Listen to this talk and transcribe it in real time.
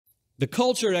The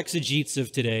culture exegetes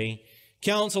of today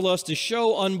counsel us to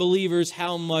show unbelievers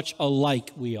how much alike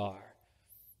we are.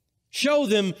 Show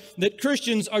them that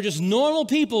Christians are just normal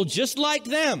people just like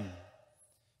them.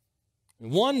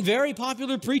 One very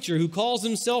popular preacher who calls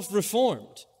himself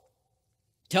Reformed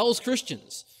tells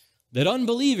Christians that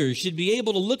unbelievers should be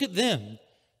able to look at them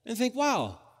and think,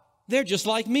 wow, they're just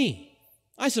like me.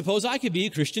 I suppose I could be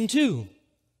a Christian too.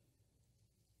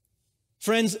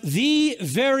 Friends, the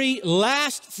very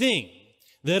last thing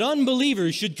that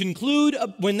unbelievers should conclude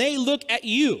when they look at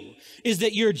you is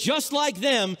that you're just like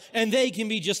them and they can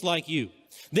be just like you.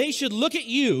 They should look at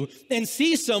you and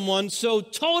see someone so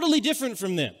totally different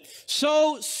from them,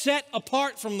 so set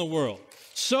apart from the world,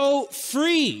 so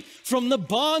free from the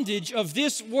bondage of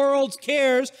this world's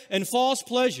cares and false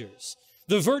pleasures.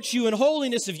 The virtue and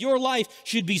holiness of your life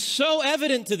should be so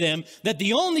evident to them that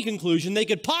the only conclusion they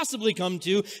could possibly come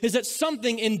to is that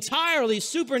something entirely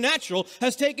supernatural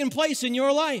has taken place in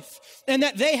your life, and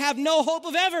that they have no hope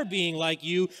of ever being like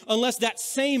you unless that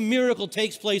same miracle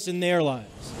takes place in their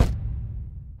lives.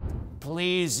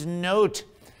 Please note,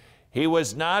 he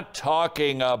was not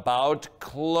talking about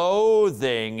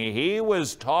clothing. He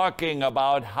was talking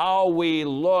about how we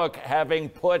look having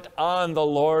put on the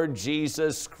Lord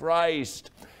Jesus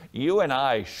Christ. You and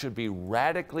I should be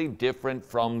radically different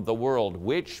from the world,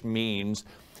 which means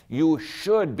you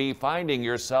should be finding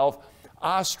yourself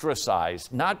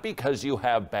ostracized, not because you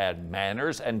have bad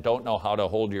manners and don't know how to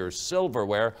hold your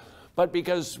silverware, but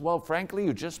because, well, frankly,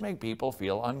 you just make people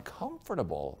feel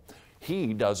uncomfortable.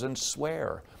 He doesn't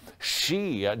swear.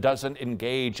 She doesn't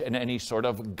engage in any sort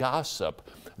of gossip.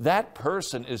 That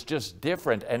person is just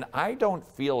different, and I don't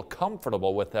feel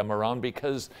comfortable with them around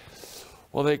because,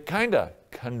 well, they kind of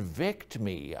convict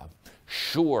me.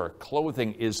 Sure,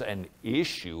 clothing is an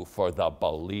issue for the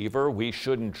believer. We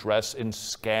shouldn't dress in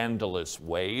scandalous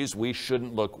ways. We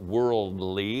shouldn't look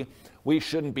worldly. We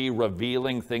shouldn't be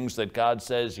revealing things that God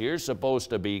says you're supposed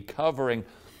to be covering.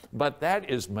 But that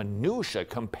is minutia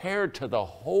compared to the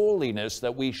holiness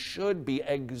that we should be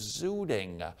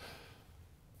exuding.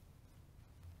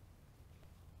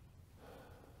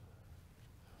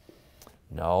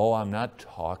 No, I'm not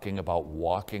talking about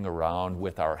walking around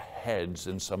with our heads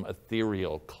in some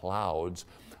ethereal clouds.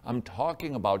 I'm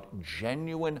talking about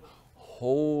genuine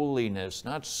holiness,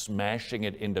 not smashing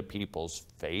it into people's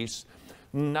face.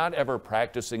 Not ever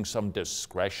practicing some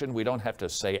discretion. We don't have to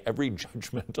say every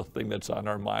judgmental thing that's on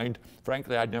our mind.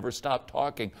 Frankly, I'd never stop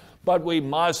talking. But we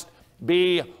must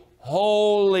be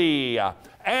holy.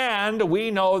 And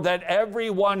we know that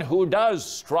everyone who does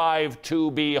strive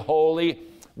to be holy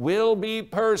will be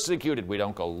persecuted. We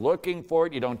don't go looking for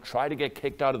it. You don't try to get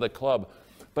kicked out of the club.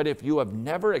 But if you have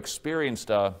never experienced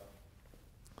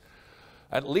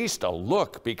at least a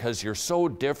look because you're so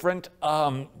different,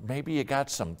 maybe you got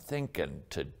some thinking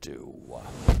to do.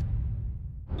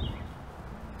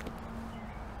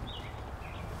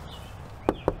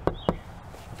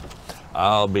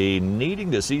 I'll be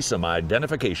needing to see some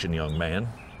identification, young man.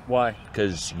 Why?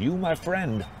 Because you, my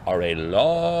friend, are a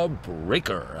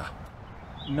lawbreaker.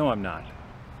 No, I'm not.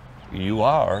 You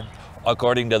are,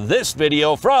 according to this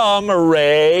video from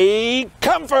Ray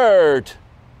Comfort.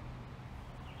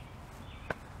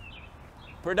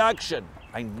 Production,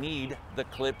 I need the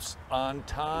clips on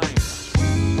time.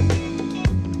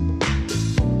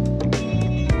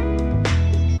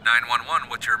 911,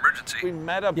 what's your emergency? We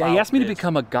met about Yeah, he asked me to this.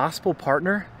 become a gospel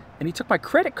partner, and he took my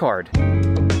credit card.